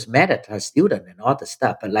 she was mad at her student and all the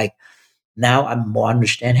stuff, but like now I'm more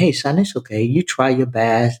understand. Hey, son, it's okay. You try your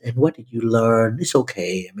best, and what did you learn? It's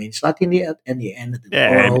okay. I mean, it's not in the end of the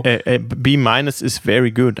Yeah, world. B minus is very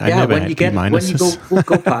good. I Yeah, never when had you B get when you minuses.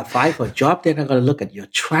 go part five for a job, they're not gonna look at your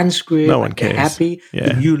transcript. No one Like they're cares. happy.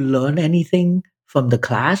 Yeah. Did you learn anything from the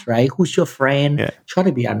class? Right? Who's your friend? Yeah. Try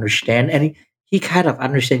to be understand, and he kind of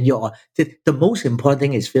understand your. The most important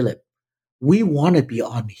thing is Philip. We want to be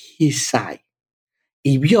on his side.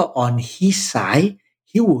 If you're on his side,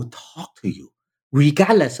 he will talk to you,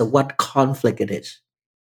 regardless of what conflict it is.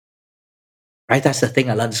 Right? That's the thing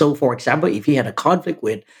I learned. So, for example, if he had a conflict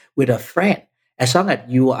with a friend, as long as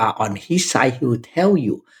you are on his side, he will tell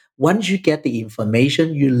you. Once you get the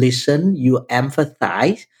information, you listen, you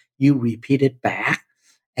empathize, you repeat it back,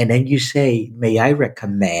 and then you say, "May I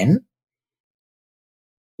recommend?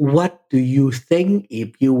 What do you think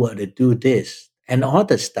if you were to do this?" And all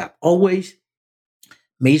the stuff. Always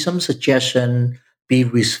make some suggestion, be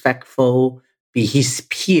respectful, be his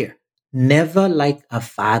peer, never like a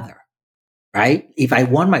father, right? If I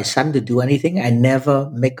want my son to do anything, I never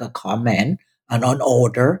make a comment on an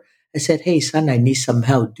order. I said, hey, son, I need some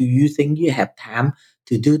help. Do you think you have time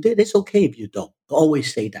to do that? It's okay if you don't.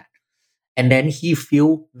 Always say that. And then he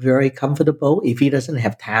feel very comfortable. If he doesn't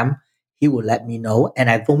have time, he will let me know and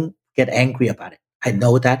I won't get angry about it. I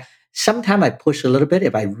know that. Sometimes I push a little bit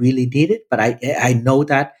if I really need it, but I know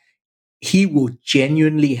that he will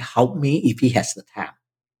genuinely help me if he has the time.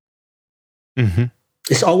 Mm-hmm.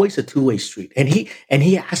 It's always a two-way street. And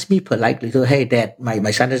he asked me politely, so, hey, Dad,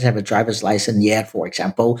 my son doesn't have a driver's license yet, for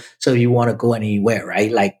example. So you want to go anywhere,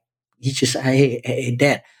 right? Like he just, hey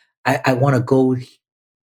Dad, I want to go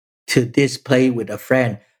to this place with a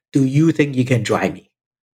friend. Do you think you can drive me?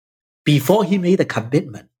 Before he made a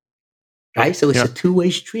commitment, right? So it's a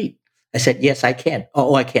two-way street. I said, yes, I can.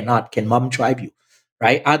 Oh, I cannot. Can mom drive you?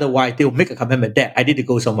 Right? Otherwise, they'll make a commitment that I need to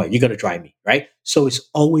go somewhere. You're going to drive me, right? So it's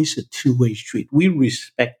always a two-way street. We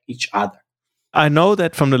respect each other. I know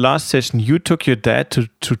that from the last session, you took your dad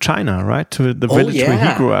to China, right? To the village where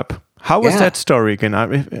he grew up. How was that story again?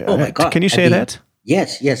 Oh my God. Can you share that?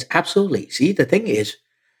 Yes, absolutely. See, the thing is,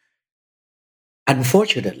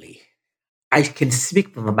 unfortunately, I can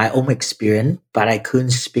speak from my own experience, but I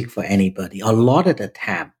couldn't speak for anybody. A lot of the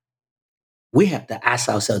time, we have to ask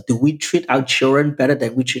ourselves, do we treat our children better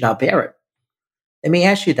than we treat our parents? Let me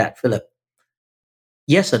ask you that, Philip.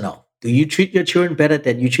 Yes or no? Do you treat your children better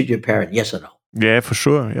than you treat your parents? Yes or no? Yeah, for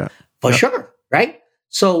sure. Yeah. For sure, right?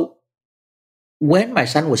 So when my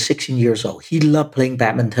son was 16 years old, he loved playing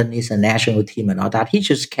badminton. He's a national team and all that. He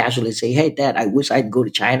just casually say, hey, Dad, I wish I'd go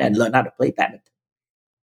to China and learn how to play badminton.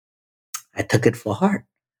 I took it for heart.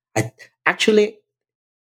 I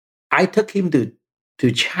took him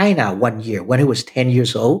to China 1 year when he was 10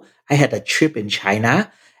 years old. I had a trip in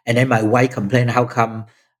China, and then my wife complained, how come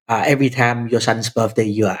every time your son's birthday,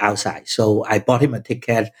 you are outside? So I bought him a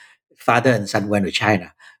ticket. Father and son went to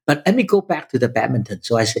China. But let me go back to the badminton.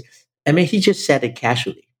 So I said, he just said it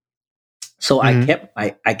casually. So I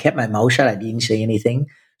kept my mouth shut. I didn't say anything.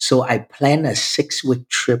 So I planned a 6-week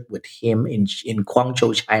trip with him in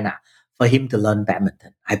Guangzhou, China, for him to learn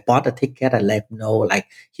badminton. I bought a ticket. I let him know, like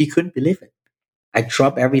he couldn't believe it. I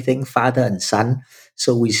dropped everything, father and son.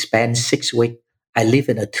 So we spent 6 weeks. I live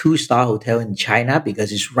in a 2-star hotel in China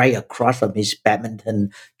because it's right across from his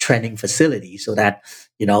badminton training facility. So that,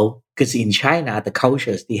 because in China, the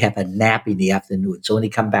culture is they have a nap in the afternoon. So when he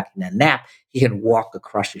come back in a nap, he can walk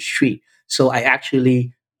across the street. So I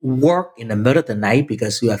actually work in the middle of the night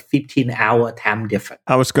because you have 15-hour time difference.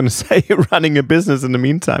 I was going to say running a business in the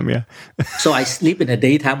meantime, yeah. So I sleep in the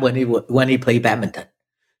daytime when he play badminton.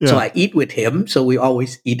 Yeah. So I eat with him. So we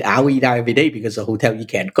always eat out. We eat out every day because the hotel you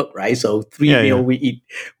can't cook, right? So 3 meals we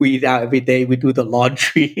eat out every day. We do the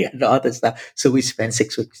laundry and all that stuff. So we spend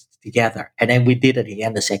 6 weeks together, and then we did it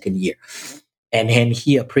again the second year. And then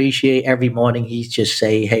he appreciate every morning. He just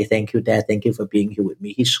say, "Hey, thank you, Dad. Thank you for being here with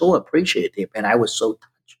me." He's so appreciative, and I was so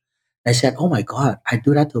touched. I said, "Oh my God, I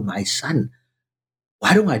do that to my son.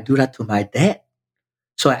 Why don't I do that to my dad?"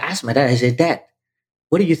 So I asked my dad. I said, "Dad,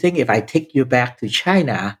 what do you think if I take you back to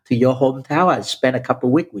China, to your hometown, and spend a couple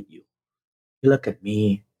of weeks with you?" He looked at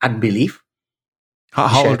me, unbelief.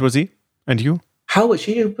 How old was he? And you? How was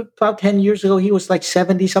he? About 10 years ago, he was like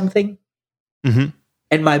 70 something. Mm-hmm.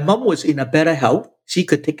 And my mom was in a better health. She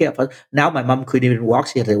could take care of us. Now my mom couldn't even walk.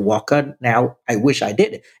 She had a walker. Now I wish I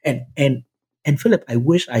did it. And Philip, I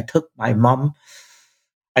wish I took my mom.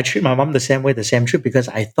 I treat my mom the same way, the same trip, because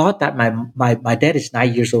I thought that my dad is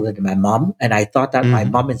 9 years older than my mom, and I thought that my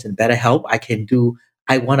Hmm. mom is in better health.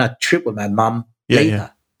 I want a trip with my mom Yeah, yeah.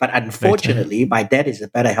 later. But Later. Yeah. unfortunately, my dad is in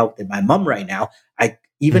better health than my mom right now.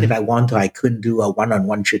 Even if Hmm. I want to, I couldn't do a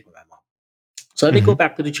one-on-one trip with my mom. So let me Hmm. go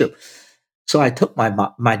back to the trip. So I took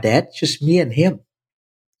my dad, just me and him.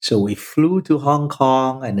 So we flew to Hong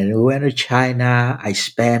Kong and then we went to China. I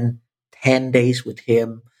spent 10 days with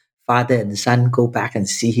him. Father and son go back and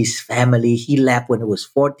see his family. He left when he was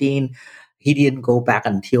 14. He didn't go back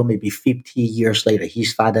until maybe 50 years later.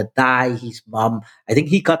 His father died. His mom, I think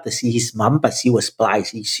he got to see his mom, but she was blind.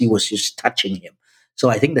 She was just touching him. So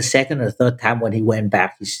I think the second or third time when he went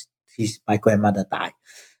back, my grandmother died.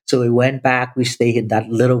 So we went back. We stayed in that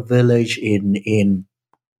little village in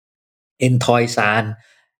Toy San,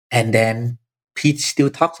 and then Pete still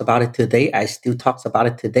talks about it today. I still talks about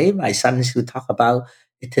it today. My son still talk about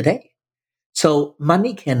it today. So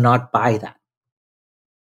money cannot buy that.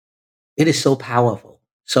 It is so powerful.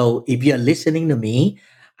 So if you're listening to me,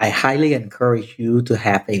 I highly encourage you to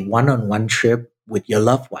have a one-on-one trip with your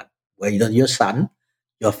loved one, where your son,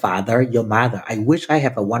 your father, your mother. I wish I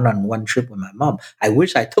have a one-on-one trip with my mom. I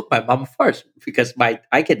wish I took my mom first because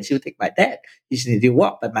I can still take my dad. He still did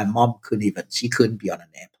walk, but my mom couldn't even. She couldn't be on an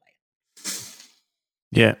airplane.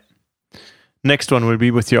 Yeah. Next one will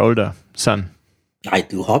be with your older son. I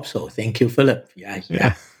do hope so. Thank you, Philip. Yeah,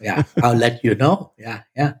 Yeah. yeah, yeah. I'll let you know. Yeah,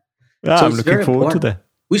 yeah. Yeah, So I'm it's looking very forward to important. that.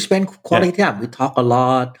 We spend Yeah. quality time. We talk a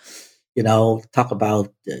lot. Talk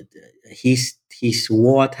about his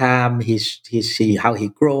wartime, how he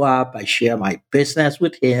grew up. I share my business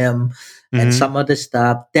with him, and Hmm. some other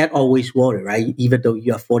stuff. That always worry, right? Even though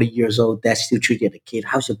you are 40 years old, that's still treating a kid.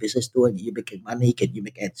 How's your business doing? You making money? Can you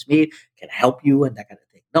make ends meet? Can I help you and that kind of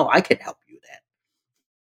thing? No, I can help you. That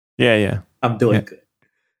Yeah, yeah. I'm Yeah. doing good.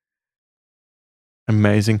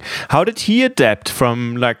 Amazing. How did he adapt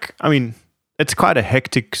from, like, I mean, it's quite a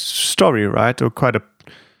hectic story, right? Or quite a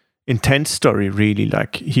intense story, really.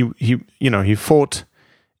 Like he fought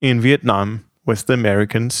in Vietnam with the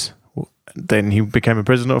Americans. Then he became a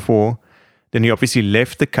prisoner of war. Then he obviously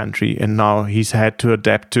left the country, and now he's had to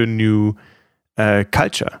adapt to a new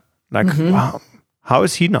culture. Like, Hmm. wow, how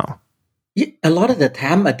is he now? Yeah, a lot of the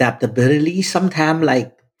time, adaptability. Sometimes,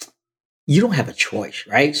 like you don't have a choice,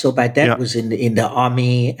 right? So my dad Yeah. was in the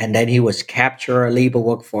army, and then he was captured, labor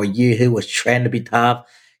work for a year. He was trained to be tough.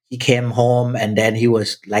 He came home, and then he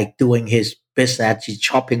was like doing his business, he's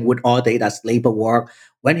chopping wood all day. That's labor work.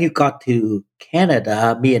 When he got to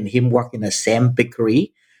Canada, me and him work in the same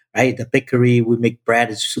bakery, right? The bakery we make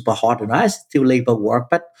bread is super hot, and I still labor work,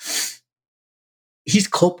 but he's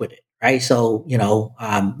cope with it, right? So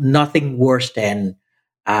nothing worse than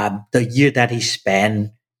the year that he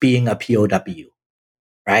spent being a POW,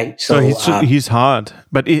 right? So So he's hard,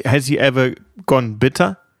 but has he ever gone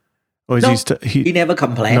bitter, or is he no, still he never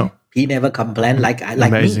complained. no? He never complained like me,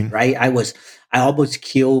 Amazing. right? I almost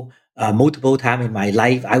killed multiple times in my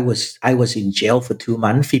life. I was in jail for 2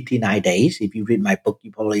 months, 59 days. If you read my book,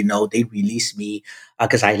 you probably know they released me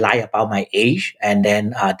because I lie about my age, and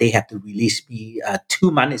then they have to release me. 2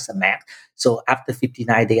 months is the max. So after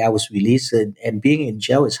 59 days, I was released, and being in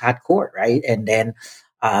jail is hardcore, right? And then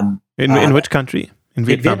um, In uh, which country? In in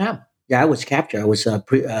Vietnam. Vietnam. Yeah, I was captured. I was a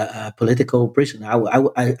political prisoner.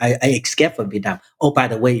 I escaped from Vietnam. Oh, by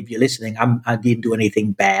the way, if you're listening, I didn't do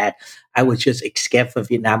anything bad. I was just escaped from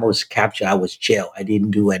Vietnam. I was captured. I was jailed. I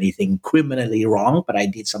didn't do anything criminally wrong, but I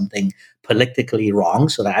did something politically wrong.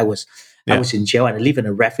 So that I Yeah. was in jail, and I lived in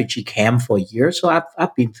a refugee camp for a year. So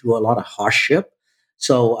I've been through a lot of hardship.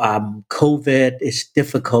 So COVID is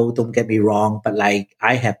difficult. Don't get me wrong, but like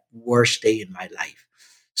I have worst day in my life.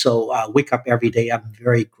 So I wake up every day. I'm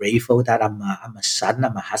very grateful that I'm a son,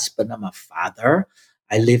 I'm a husband, I'm a father.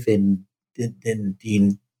 I live in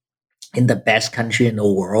the best country in the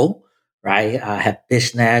world, right? I have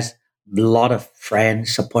business, a lot of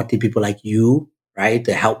friends, supportive people like you, right,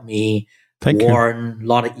 to help me Thank you. warn a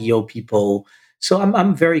lot of EO people. So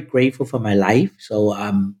I'm very grateful for my life. So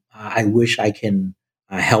I wish I can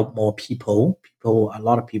help more people, a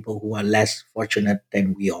lot of people who are less fortunate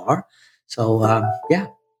than we are. So yeah.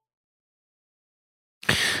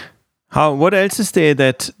 How? What else is there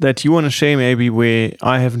that you want to share? Maybe where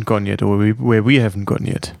I haven't gone yet, or where we haven't gone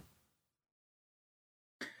yet.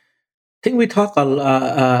 Think we talk a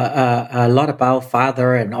lot about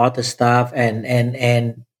father and all the stuff,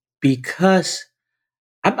 and because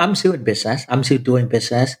I'm still in business, I'm still doing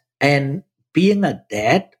business, and being a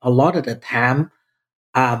dad, a lot of the time,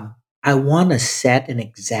 um, I want to set an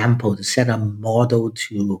example, to set a model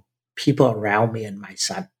to people around me and my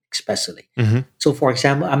son, especially. Mm-hmm. So, for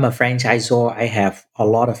example, I'm a franchisor. I have a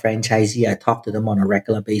lot of franchisees. I talk to them on a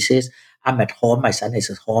regular basis. I'm at home. My son is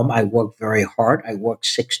at home. I work very hard. I work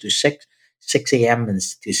 6 to 6, 6 a.m.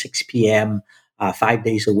 to 6 p.m., 5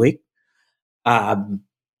 days a week. Um,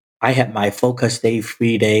 I have my focus day,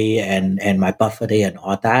 free day, and my buffer day and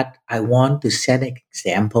all that. I want to set an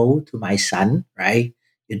example to my son, right?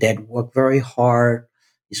 Your dad work very hard,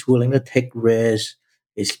 is willing to take risks,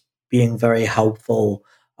 is being very helpful.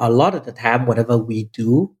 A lot of the time, whatever we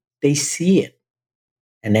do, they see it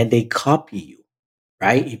and then they copy you,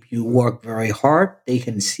 right? If you work very hard, they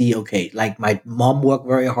can see, okay, like my mom worked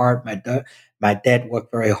very hard, my dad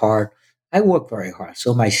worked very hard. I work very hard.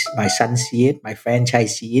 So my son see it, my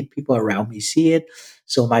franchise see it, people around me see it.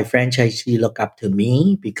 So my franchisee look up to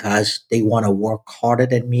me because they want to work harder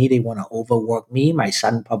than me. They want to overwork me. My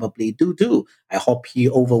son probably do too. I hope he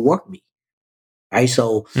overwork me. Right.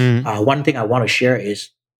 So one thing I want to share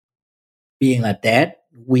is being a dad,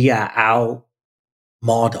 we are our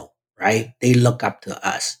model, right? They look up to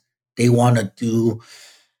us. They want to do,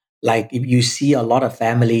 like, if you see a lot of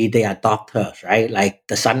family, they are doctors, right? Like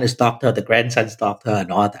the son is doctor, the grandson's doctor,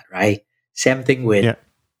 and all that, right? Same thing with Yeah.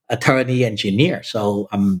 attorney, engineer. So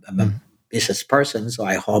I'm a business person, so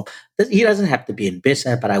I hope that he doesn't have to be in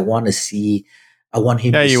business, but I want him to You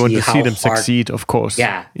want see to how see them hard, succeed, of course.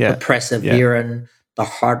 the perseverance, the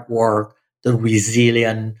hard work, the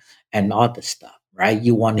resilience, and all the stuff, right?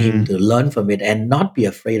 You want him to learn from it and not be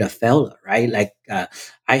afraid of failure, right? Like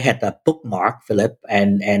I had a bookmark, Philip,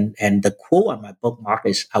 and the quote on my bookmark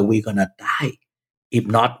is, "Are we gonna die? If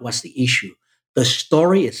not, what's the issue?" The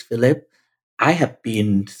story is, Philip, I have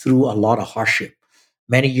been through a lot of hardship.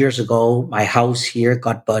 Many years ago, my house here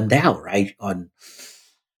got burned down, right? On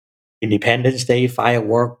Independence Day,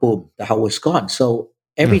 firework, boom, the house was gone. So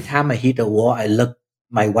every time I hit a wall,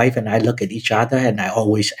 my wife and I look at each other and I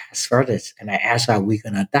always ask her this. And I ask her, "Are we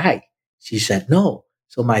going to die?" She said, "No."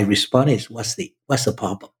 So my response is, what's the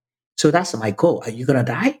problem? So that's my goal. Are you going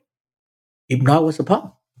to die? If not, what's the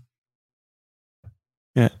problem?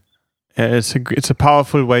 Yeah. It's a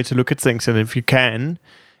powerful way to look at things. And if you can,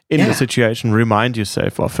 in the situation, remind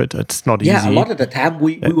yourself of it. It's not easy. Yeah, a lot of the time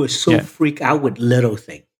we were so freaked out with little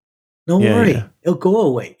things. Don't worry, it'll go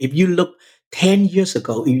away. If you look 10 years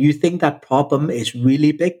ago, if you think that problem is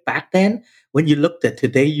really big back then, when you looked at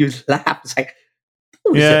today, you laugh. It's like,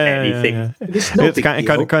 anything. It's no big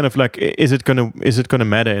deal. Kind of like, is it gonna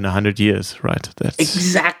matter in 100 years, right? That's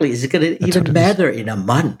exactly. Is it gonna even matter in a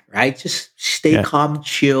month, right? Just stay calm,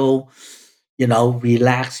 chill,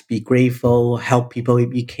 relax, be grateful, help people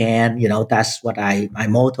if you can. That's what my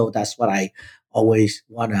motto. That's what I always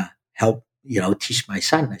wanna help, teach my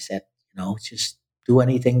son. I said, just do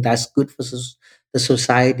anything that's good for the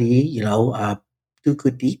society, do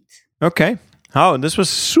good deeds. Okay. Oh, this was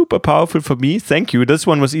super powerful for me. Thank you. This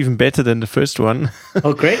one was even better than the first one.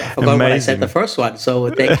 Oh, great. I forgot what I said the first one. So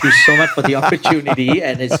thank you so much for the opportunity.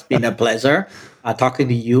 And it's been a pleasure talking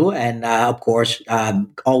to you. And of course,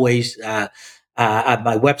 always, my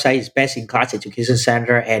website is Best in Class Education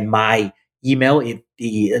Center. And my email, if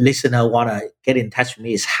the listener want to get in touch with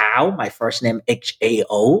me, is my first name,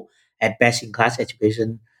 HAO, at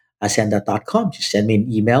bestinclasseducationcenter.com. Just send me an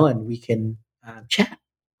email and we can chat.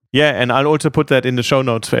 Yeah, and I'll also put that in the show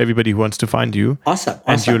notes for everybody who wants to find you. Awesome.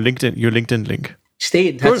 And your LinkedIn link. Stay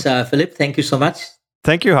in touch, Philip. Thank you so much.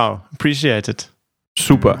 Thank you, Hao. Appreciate it.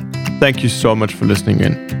 Super. Thank you so much for listening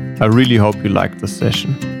in. I really hope you liked this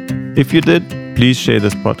session. If you did, please share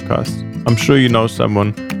this podcast. I'm sure you know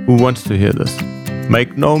someone who wants to hear this.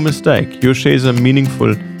 Make no mistake, your shares are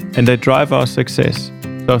meaningful and they drive our success.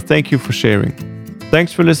 So thank you for sharing.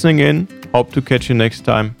 Thanks for listening in. Hope to catch you next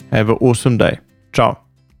time. Have an awesome day. Ciao.